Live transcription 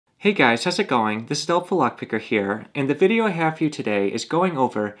Hey guys, how's it going? This is HelpfulLockPicker here, and the video I have for you today is going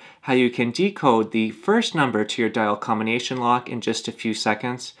over how you can decode the first number to your dial combination lock in just a few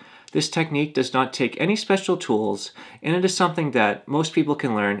seconds. This technique does not take any special tools, and it is something that most people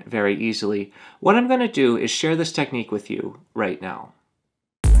can learn very easily. What I'm going to do is share this technique with you right now.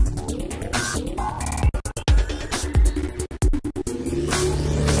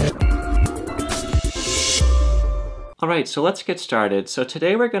 Alright, so let's get started. So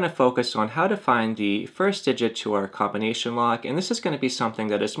today we're going to focus on how to find the first digit to our combination lock, and this is going to be something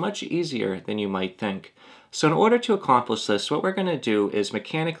that is much easier than you might think. So in order to accomplish this, what we're going to do is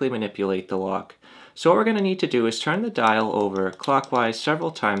mechanically manipulate the lock. So what we're going to need to do is turn the dial over clockwise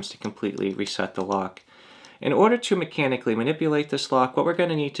several times to completely reset the lock. In order to mechanically manipulate this lock, what we're going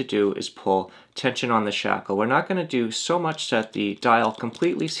to need to do is pull tension on the shackle. We're not going to do so much that the dial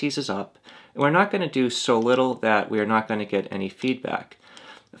completely seizes up, and we're not going to do so little that we are not going to get any feedback.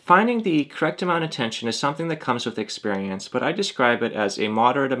 Finding the correct amount of tension is something that comes with experience, but I describe it as a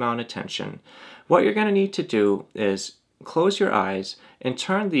moderate amount of tension. What you're going to need to do is close your eyes and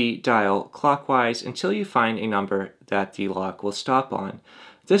turn the dial clockwise until you find a number that the lock will stop on.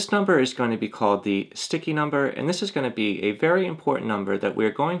 This number is going to be called the sticky number, and this is going to be a very important number that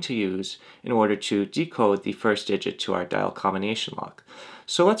we're going to use in order to decode the first digit to our dial combination lock.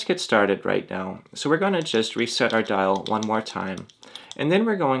 So let's get started right now. So we're going to just reset our dial one more time, and then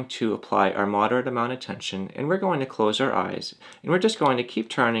we're going to apply our moderate amount of tension, and we're going to close our eyes, and we're just going to keep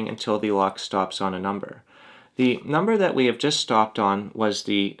turning until the lock stops on a number. The number that we have just stopped on was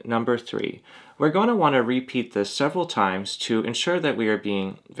the number 3. We're going to want to repeat this several times to ensure that we are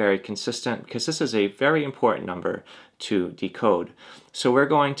being very consistent, because this is a very important number to decode. So we're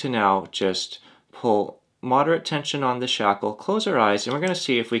going to now just pull moderate tension on the shackle, close our eyes, and we're going to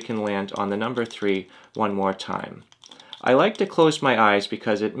see if we can land on the number 3 one more time. I like to close my eyes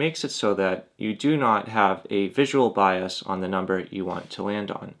because it makes it so that you do not have a visual bias on the number you want to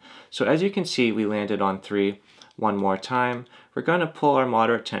land on. So as you can see, we landed on 3 one more time. We're going to pull our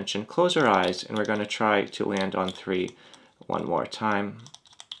moderate tension, close our eyes, and we're going to try to land on 3 one more time.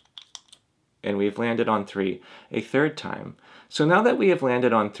 And we've landed on 3 a third time. So now that we have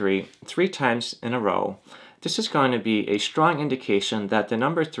landed on 3 times in a row, this is going to be a strong indication that the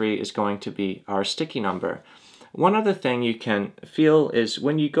number 3 is going to be our sticky number. One other thing you can feel is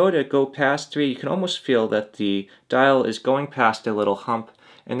when you go past 3, you can almost feel that the dial is going past a little hump,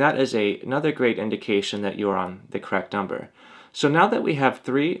 and that is another great indication that you're on the correct number. So now that we have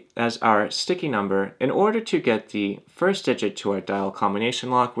 3 as our sticky number, in order to get the first digit to our dial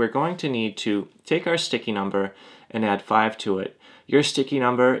combination lock, we're going to need to take our sticky number and add 5 to it. Your sticky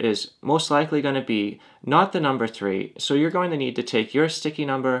number is most likely going to be not the number 3, so you're going to need to take your sticky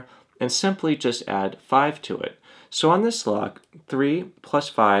number and simply just add 5 to it. So on this lock, 3 plus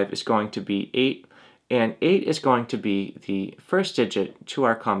 5 is going to be 8, and 8 is going to be the first digit to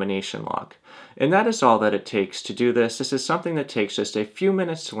our combination lock. And that is all that it takes to do this. This is something that takes just a few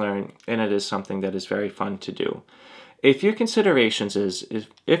minutes to learn, and it is something that is very fun to do. A few considerations is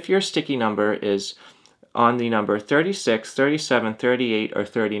if your sticky number is on the number 36, 37, 38, or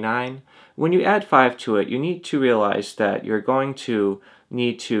 39, when you add 5 to it, you need to realize that you're going to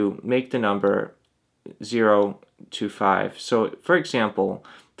need to make the number 0 to 5. So for example,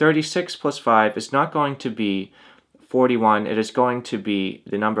 36 plus 5 is not going to be 41, it is going to be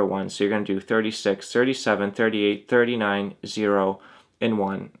the number 1. So you're going to do 36, 37, 38, 39, 0, and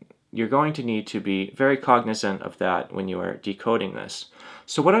 1. You're going to need to be very cognizant of that when you are decoding this.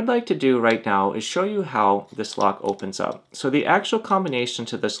 So what I'd like to do right now is show you how this lock opens up. So the actual combination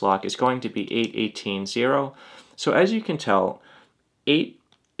to this lock is going to be 8, 18, 0. So as you can tell, 8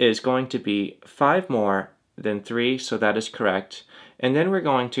 is going to be 5 more than 3, so that is correct. And then we're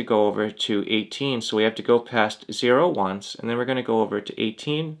going to go over to 18, so we have to go past 0 once, and then we're going to go over to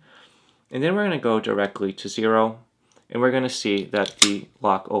 18, and then we're going to go directly to 0, and we're going to see that the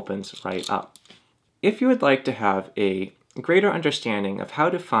lock opens right up. If you would like to have a greater understanding of how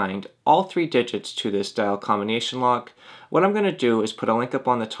to find all 3 digits to this dial combination lock, what I'm going to do is put a link up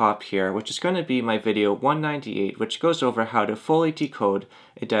on the top here, which is going to be my video 198, which goes over how to fully decode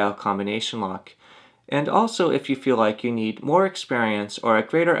a dial combination lock. And also, if you feel like you need more experience or a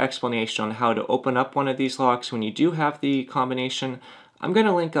greater explanation on how to open up one of these locks when you do have the combination, I'm going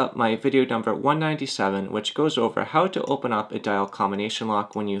to link up my video number 197, which goes over how to open up a dial combination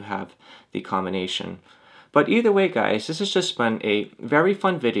lock when you have the combination. But either way, guys, this has just been a very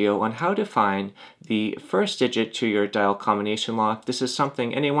fun video on how to find the first digit to your dial combination lock. This is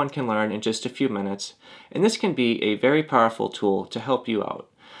something anyone can learn in just a few minutes, and this can be a very powerful tool to help you out.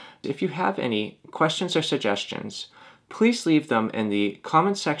 If you have any questions or suggestions, please leave them in the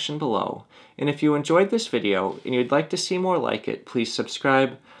comment section below. And if you enjoyed this video and you'd like to see more like it, please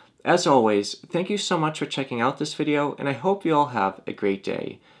subscribe. As always, thank you so much for checking out this video, and I hope you all have a great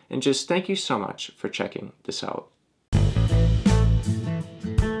day. And just thank you so much for checking this out.